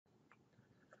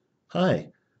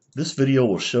Hi, this video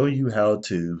will show you how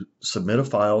to submit a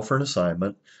file for an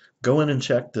assignment, go in and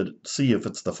check to see if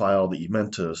it's the file that you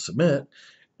meant to submit,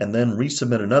 and then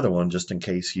resubmit another one just in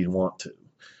case you want to.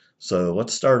 So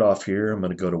let's start off here. I'm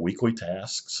going to go to weekly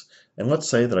tasks, and let's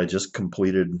say that I just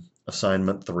completed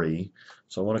assignment 3.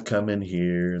 So I want to come in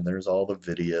here, and there's all the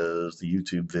videos, the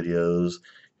YouTube videos.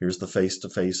 Here's the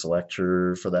face-to-face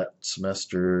lecture for that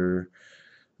semester.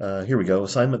 Here we go,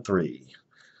 assignment 3.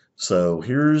 So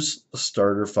here's a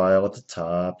starter file at the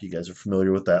top. You guys are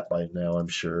familiar with that by now, I'm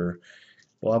sure.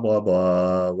 Blah, blah,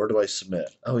 blah. Where do I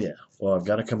submit? Oh, yeah. Well, I've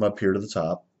got to come up here to the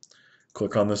top,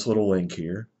 click on this little link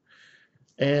here,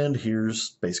 and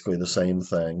here's basically the same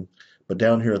thing. But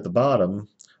down here at the bottom,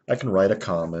 I can write a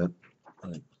comment.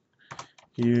 Like,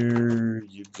 here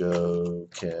you go,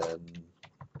 Ken.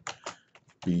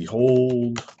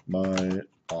 Behold my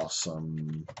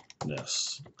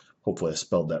awesomeness. Hopefully I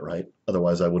spelled that right.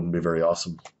 Otherwise, I wouldn't be very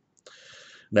awesome.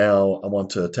 Now I want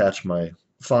to attach my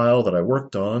file that I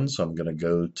worked on, so I'm going to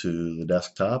go to the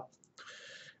desktop,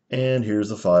 and here's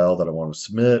the file that I want to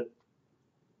submit,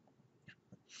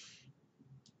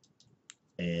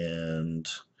 and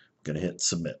I'm going to hit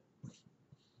submit.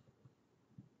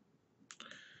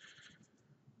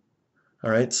 All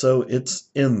right, so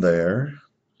it's in there,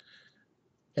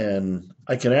 and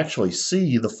I can actually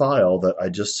see the file that I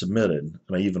just submitted,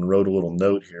 and I even wrote a little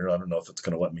note here. I don't know if it's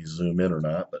going to let me zoom in or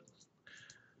not, but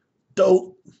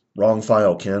dope, wrong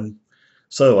file, Ken.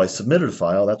 So I submitted a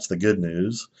file, that's the good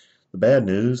news. The bad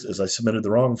news is I submitted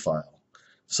the wrong file.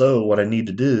 So what I need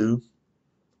to do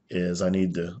is I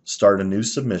need to start a new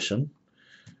submission,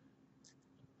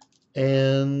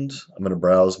 and I'm going to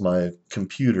browse my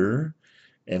computer,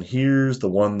 and here's the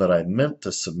one that I meant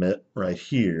to submit right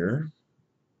here.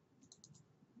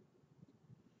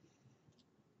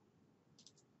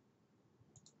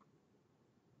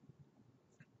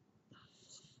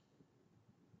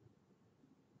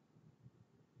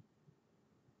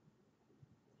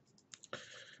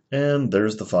 And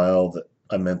there's the file that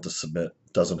I meant to submit.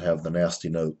 Doesn't have the nasty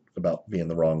note about being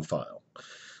the wrong file.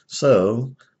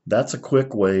 So that's a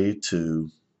quick way to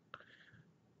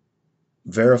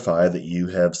verify that you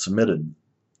have submitted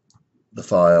the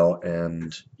file,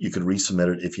 and you can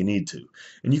resubmit it if you need to.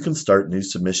 And you can start new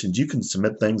submissions. You can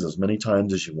submit things as many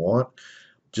times as you want.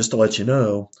 Just to let you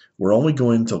know, we're only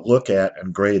going to look at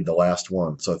and grade the last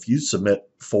one. So if you submit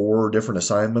 4 different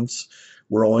assignments,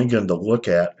 we're only going to look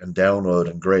at and download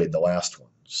and grade the last one.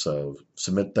 So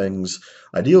submit things,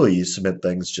 ideally you submit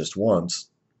things just once,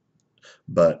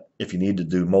 but if you need to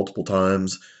do multiple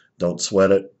times, don't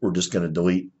sweat it. We're just going to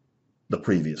delete the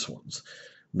previous ones.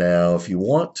 Now, if you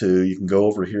want to, you can go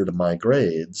over here to My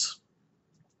Grades,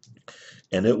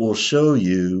 and it will show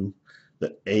you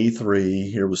that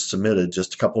A3 here was submitted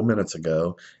just a couple of minutes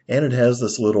ago, and it has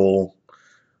this little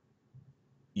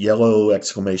yellow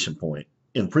exclamation point.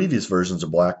 In previous versions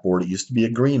of Blackboard, it used to be a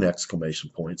green exclamation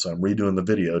point, so I'm redoing the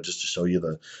video just to show you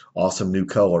the awesome new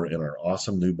color in our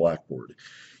awesome new Blackboard.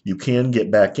 You can get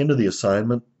back into the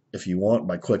assignment if you want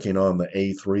by clicking on the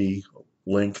A3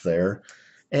 link there,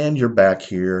 and you're back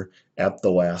here at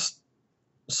the last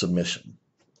submission.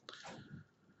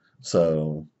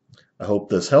 So I hope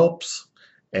this helps.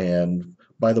 And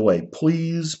by the way,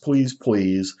 please, please,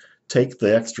 please take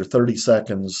the extra 30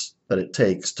 seconds that it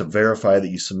takes to verify that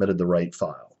you submitted the right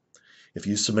file. If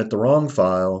you submit the wrong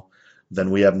file, then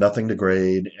we have nothing to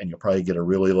grade, and you'll probably get a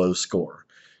really low score.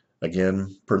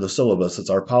 Again, per the syllabus, it's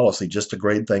our policy just to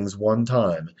grade things one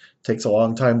time. It takes a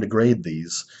long time to grade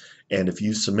these, and if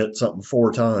you submit something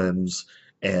 4 times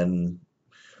and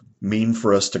mean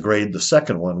for us to grade the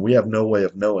second one, we have no way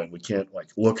of knowing. We can't like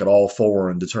look at all 4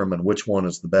 and determine which one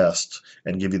is the best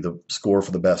and give you the score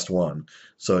for the best one.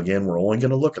 So again, we're only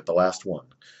going to look at the last one.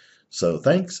 So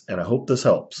thanks, and I hope this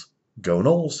helps. Go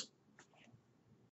Noles!